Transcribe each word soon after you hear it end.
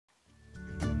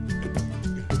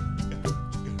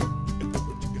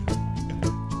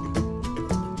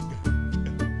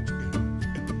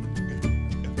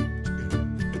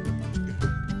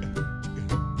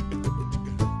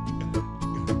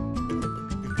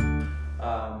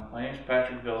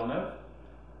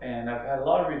and I've had a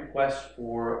lot of requests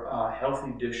for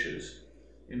healthy dishes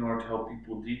in order to help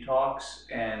people detox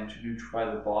and to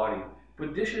nutrify the body.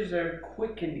 But dishes that are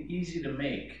quick and easy to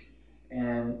make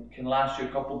and can last you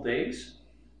a couple days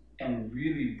and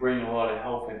really bring a lot of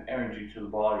health and energy to the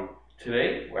body.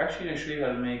 Today, we're actually going to show you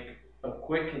how to make a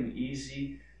quick and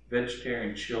easy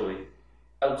vegetarian chili.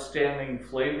 Outstanding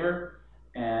flavor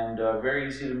and very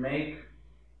easy to make.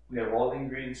 We have all the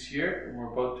ingredients here, and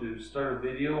we're about to start a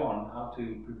video on how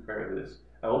to prepare this.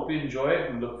 I hope you enjoy it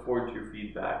and look forward to your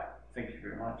feedback. Thank you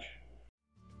very much.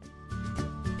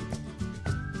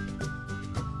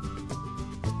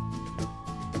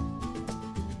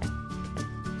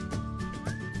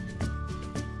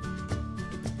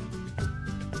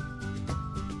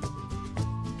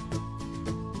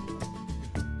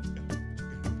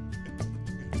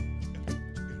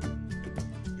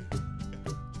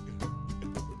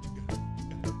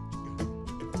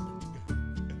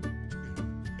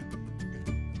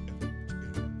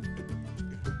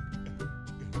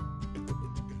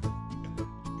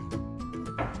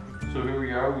 So here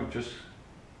we are, we've just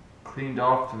cleaned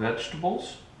off the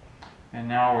vegetables, and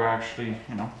now we're actually,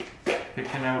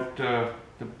 picking out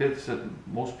the bits that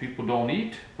most people don't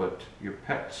eat, but your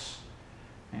pets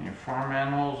and your farm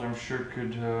animals, I'm sure,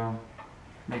 could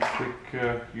make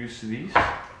quick use of these.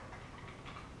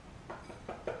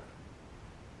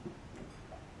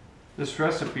 This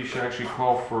recipe should actually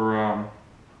call for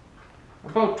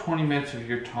about 20 minutes of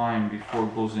your time before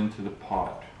it goes into the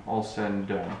pot, all said and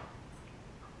done.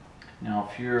 Now,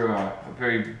 if you're a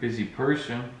very busy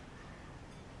person,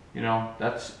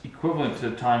 that's equivalent to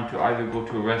the time to either go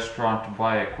to a restaurant to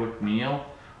buy a quick meal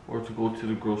or to go to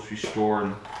the grocery store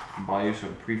and buy you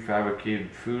some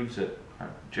prefabricated foods that are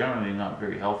generally not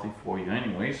very healthy for you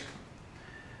anyways.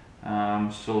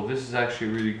 So this is actually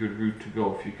a really good route to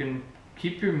go. If you can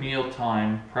keep your meal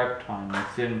time, prep time,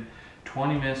 within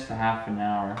 20 minutes to half an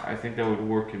hour, I think that would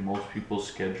work in most people's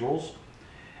schedules.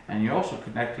 And you're also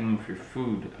connecting with your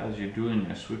food as you're doing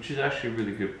this, which is actually a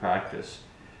really good practice.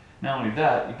 Not only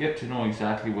that, you get to know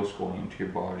exactly what's going into your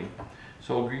body.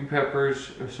 So green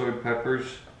peppers or soy peppers,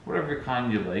 whatever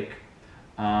kind you like,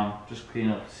 just clean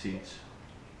up the seeds.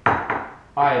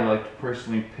 I like to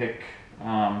personally pick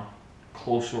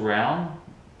close around.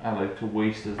 I like to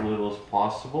waste as little as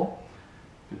possible.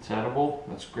 If it's edible,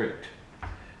 that's great.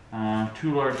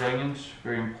 2 large onions,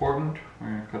 very important. We're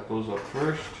going to cut those up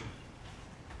first.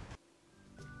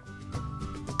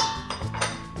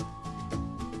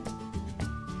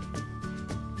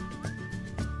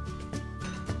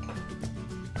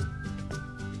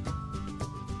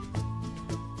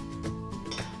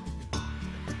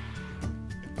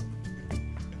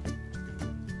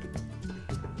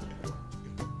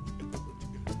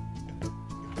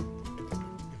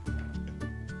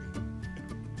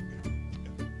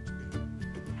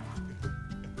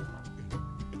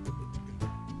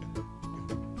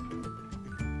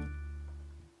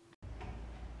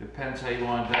 Depends how you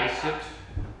want to dice it.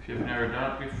 If you've never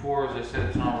done it before, as I said,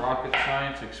 it's not rocket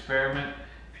science, experiment.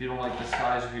 If you don't like the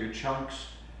size of your chunks,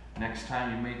 next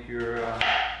time you make your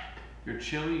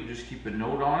chili, you just keep a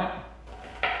note on it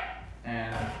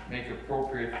and make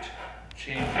appropriate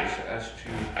changes as to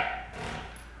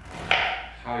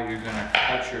how you're going to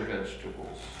cut your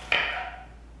vegetables.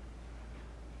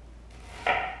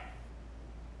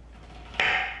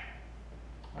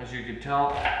 As you can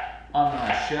tell, I'm not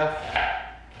a chef.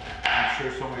 I'm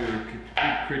sure somebody would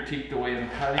critique the way I'm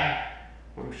cutting,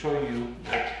 but I'm showing you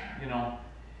that,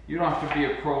 you don't have to be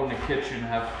a pro in the kitchen,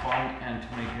 have fun, and to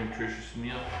make a nutritious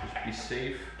meal. Just be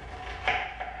safe.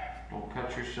 Don't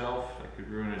cut yourself. That could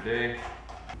ruin a day.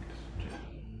 Just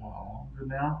a while longer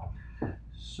now.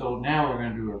 So now we're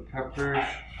going to do our peppers.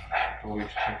 It always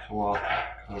takes a while to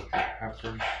cut up your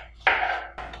peppers.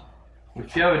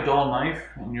 If you have a dull knife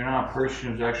and you're not a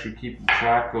person who's actually keeping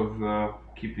track of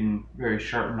keeping very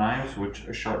sharp knives, which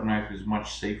a sharp knife is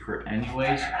much safer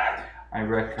anyways, I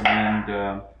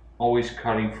recommend always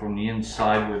cutting from the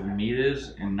inside where the meat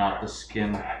is and not the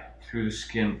skin, through the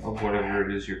skin of whatever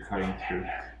it is you're cutting through.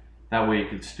 That way you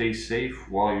can stay safe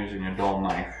while using a dull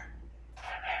knife.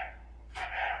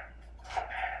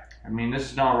 I mean,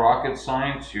 this is not rocket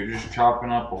science. You're just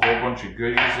chopping up a whole bunch of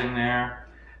goodies in there.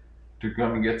 They're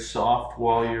going to get soft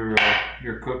while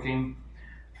you're cooking.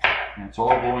 And it's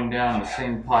all going down the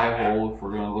same pie hole, if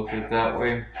we're going to look at it that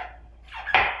way.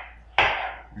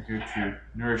 We're here to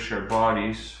nourish our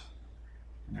bodies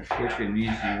in a quick and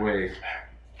easy way.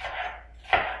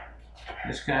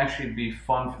 This can actually be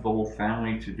fun for the whole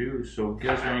family to do, so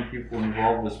get as many people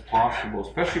involved as possible,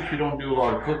 especially if you don't do a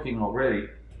lot of cooking already.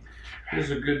 This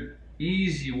is a good,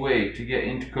 easy way to get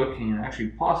into cooking and actually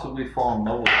possibly fall in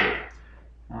love with it.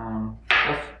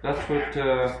 That's what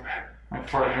my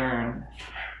partner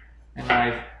and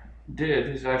I did,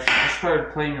 is actually just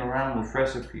started playing around with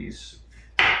recipes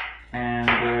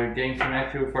and getting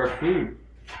connected with our food.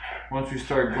 Once we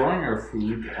started growing our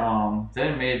food,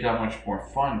 then it made it that much more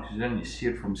fun, because then you see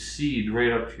it from seed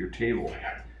right up to your table.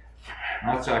 And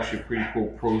that's actually a pretty cool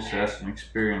process and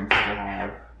experience to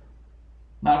have.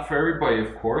 Not for everybody,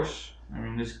 of course. I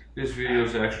mean, this video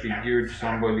is actually geared to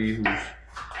somebody who's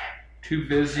too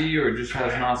busy or just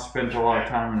has not spent a lot of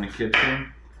time in the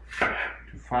kitchen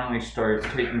to finally start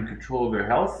taking control of their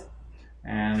health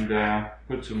and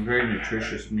put some very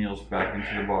nutritious meals back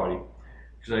into the body.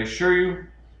 Because I assure you,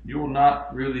 you will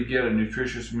not really get a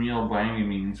nutritious meal by any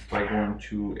means by going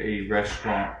to a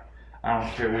restaurant. I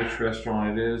don't care which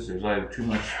restaurant it is. There's either too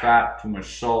much fat, too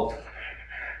much salt,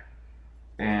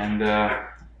 and a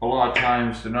lot of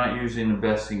times they're not using the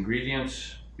best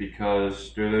ingredients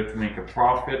because they're there to make a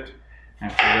profit.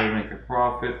 And if they're there to make a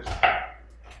profit,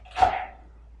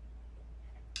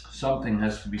 something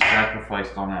has to be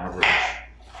sacrificed on average.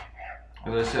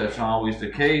 As I said, it's not always the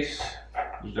case.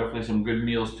 There's definitely some good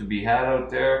meals to be had out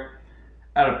there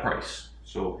at a price.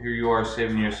 So here you are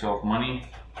saving yourself money.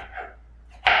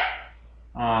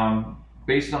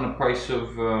 Based on the price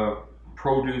of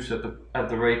produce at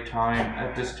the right time,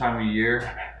 at this time of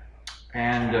year,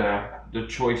 and the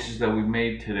choices that we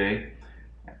made today,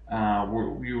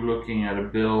 we were looking at a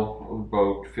bill of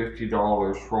about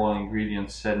 $50 for all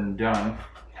ingredients said and done.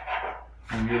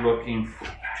 And you're looking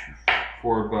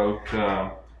for about,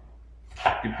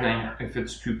 depending if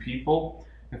it's two people.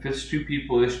 If it's two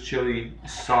people, this chili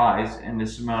size and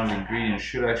this amount of ingredients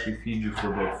should actually feed you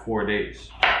for about 4 days.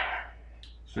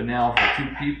 So now for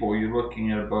 2 people, you're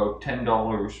looking at about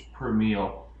 $10 per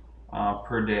meal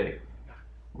per day,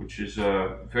 which is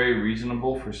very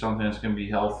reasonable for something that's going to be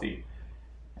healthy.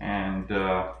 And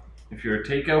if you're a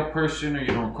takeout person or you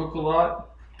don't cook a lot,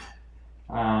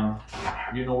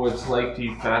 you know what it's like to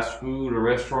eat fast food or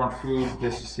restaurant food.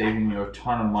 This is saving you a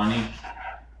ton of money,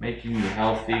 making you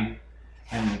healthy,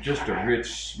 and just the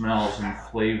rich smells and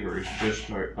flavors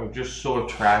are just so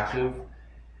attractive.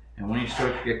 And when you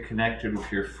start to get connected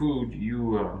with your food,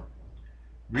 you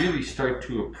really start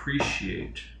to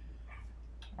appreciate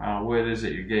what it is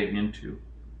that you're getting into.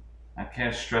 I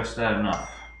can't stress that enough.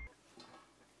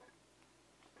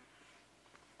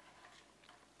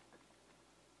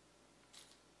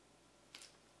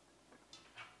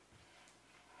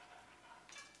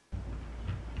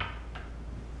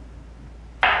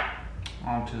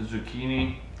 Onto the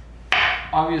zucchini.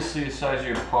 Obviously the size of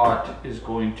your pot is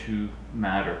going to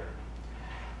matter.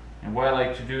 And what I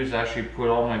like to do is actually put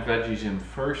all my veggies in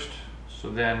first, so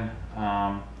then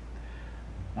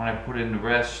when I put in the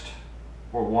rest,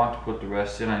 or want to put the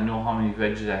rest in, I know how many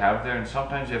veggies I have there. And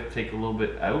sometimes you have to take a little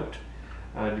bit out,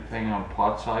 depending on the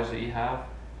pot size that you have.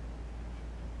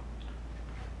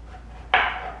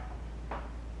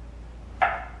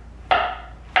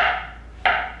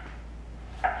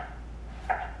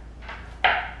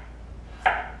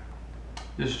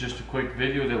 This is just a quick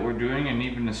video that we're doing, and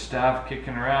even the staff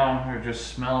kicking around are just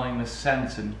smelling the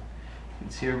scents, and you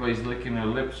can see everybody's licking their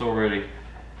lips already.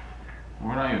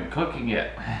 We're not even cooking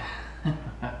yet.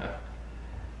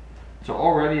 So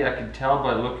already I can tell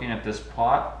by looking at this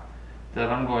pot that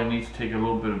I'm going to need to take a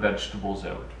little bit of vegetables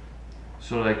out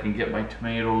so that I can get my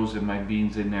tomatoes and my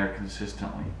beans in there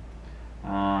consistently.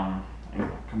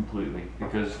 Completely,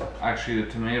 because actually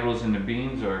the tomatoes and the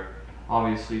beans are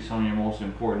obviously some of your most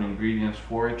important ingredients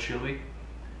for a chili,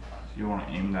 so you want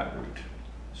to aim that route.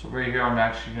 So right here I'm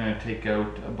actually going to take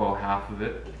out about half of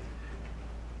it,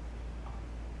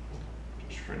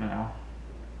 just for now,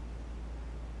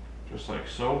 just like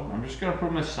so. I'm just going to put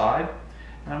them aside,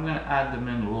 and I'm going to add them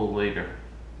in a little later.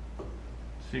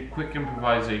 See, quick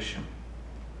improvisation.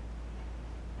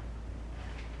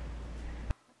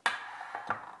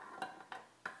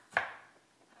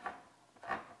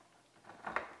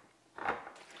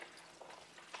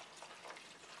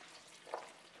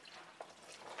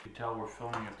 You can tell we're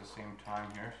filming at the same time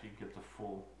here, so you get the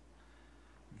full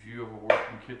view of a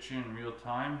working kitchen in real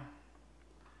time.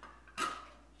 So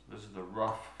this is the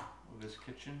rough of this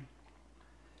kitchen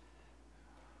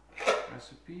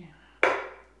recipe.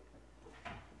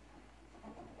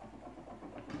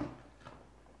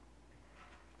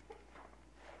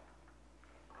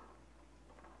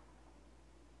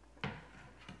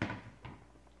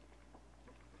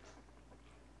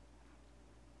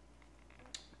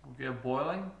 We'll get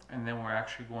boiling, and then we're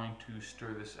actually going to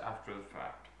stir this after the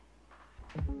fact.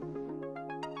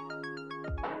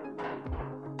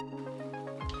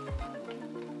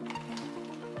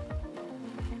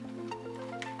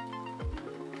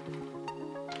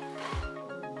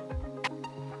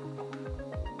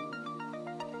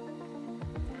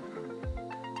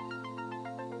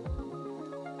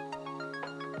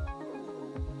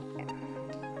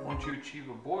 Once you achieve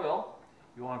a boil,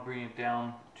 you want to bring it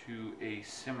down to a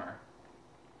simmer.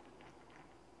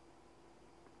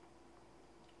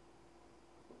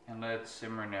 And let it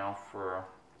simmer now for,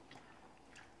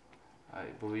 I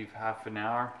believe, half an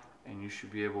hour, and you should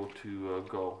be able to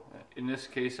go. In this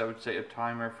case, I would say a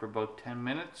timer for about 10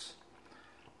 minutes,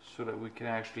 so that we can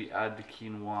actually add the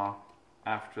quinoa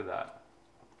after that.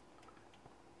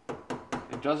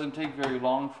 It doesn't take very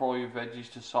long for all your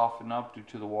veggies to soften up due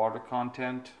to the water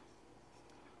content.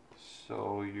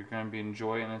 So you're going to be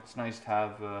enjoying it. It's nice to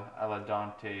have al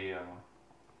dente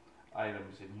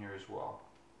items in here as well.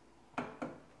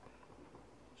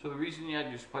 So the reason you add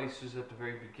your spices at the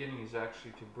very beginning is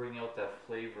actually to bring out that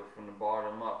flavor from the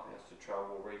bottom up. It has to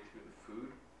travel right through the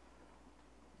food.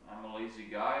 I'm a lazy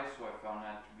guy, so I found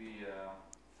that to be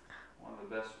one of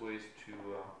the best ways to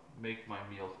make my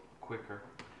meal quicker.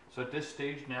 So at this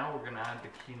stage now, we're going to add the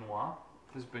quinoa.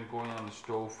 This has been going on the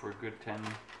stove for a good 10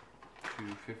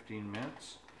 to 15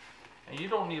 minutes. And you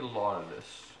don't need a lot of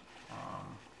this.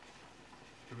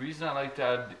 The reason I like to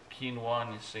add quinoa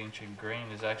in this ancient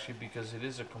grain is actually because it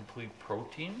is a complete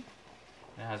protein.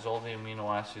 It has all the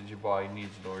amino acids your body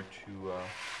needs in order to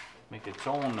make its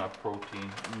own protein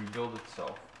and rebuild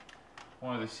itself.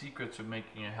 One of the secrets of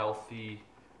making a healthy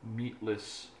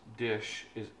meatless dish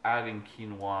is adding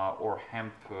quinoa or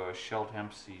hemp, shelled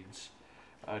hemp seeds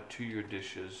to your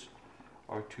dishes,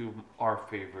 or to our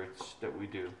favorites that we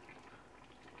do.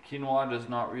 Quinoa does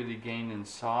not really gain in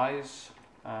size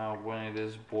when it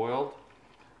is boiled,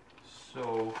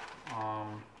 so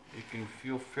you can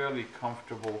feel fairly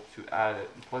comfortable to add it.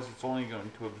 Plus, it's only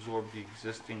going to absorb the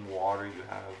existing water you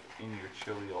have in your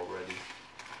chili already.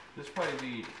 This is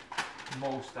probably the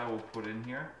most I will put in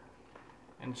here.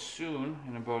 And soon,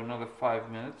 in about another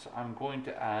 5 minutes, I'm going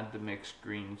to add the mixed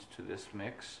greens to this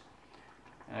mix.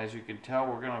 And as you can tell,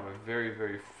 we're going to have a very,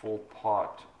 very full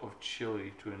pot of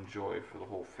chili to enjoy for the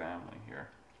whole family here.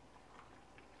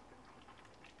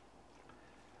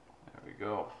 There we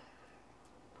go.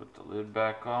 Put the lid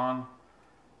back on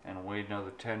and wait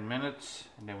another 10 minutes,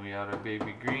 and then we add our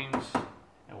baby greens,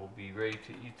 and we'll be ready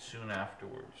to eat soon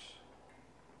afterwards.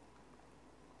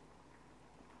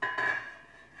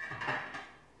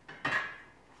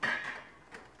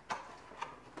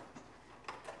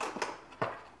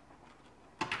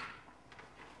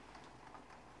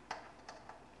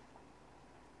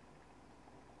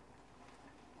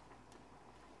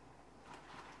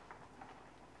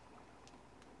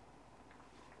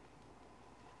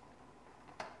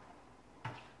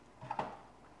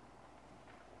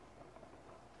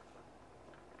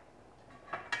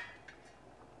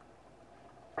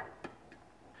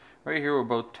 Right here, we're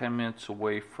about 10 minutes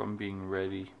away from being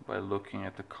ready by looking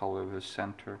at the color of the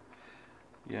center.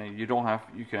 Yeah, you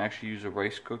can actually use a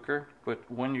rice cooker, but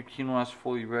when your quinoa is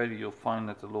fully ready, you'll find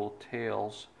that the little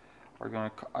tails are going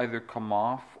to either come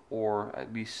off or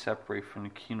at least separate from the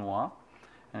quinoa,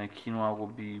 and the quinoa will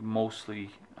be mostly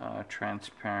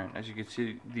transparent. As you can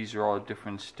see, these are all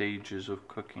different stages of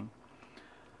cooking.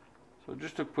 So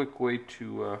just a quick way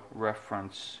to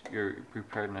reference your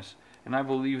preparedness. And I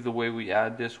believe the way we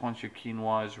add this, once your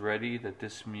quinoa is ready, that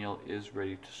this meal is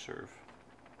ready to serve.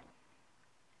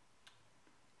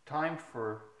 Time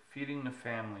for feeding the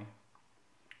family.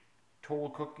 Total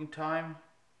cooking time,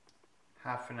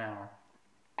 half an hour.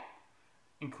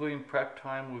 Including prep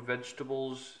time with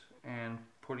vegetables and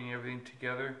putting everything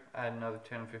together, add another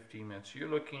 10-15 minutes. So you're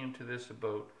looking into this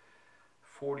about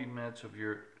 40 minutes of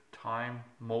your time,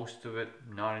 most of it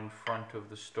not in front of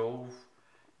the stove.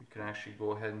 You can actually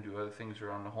go ahead and do other things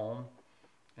around the home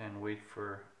and wait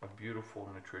for a beautiful,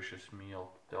 nutritious meal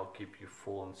that'll keep you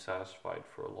full and satisfied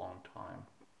for a long time.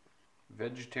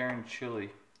 Vegetarian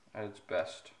chili at its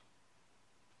best.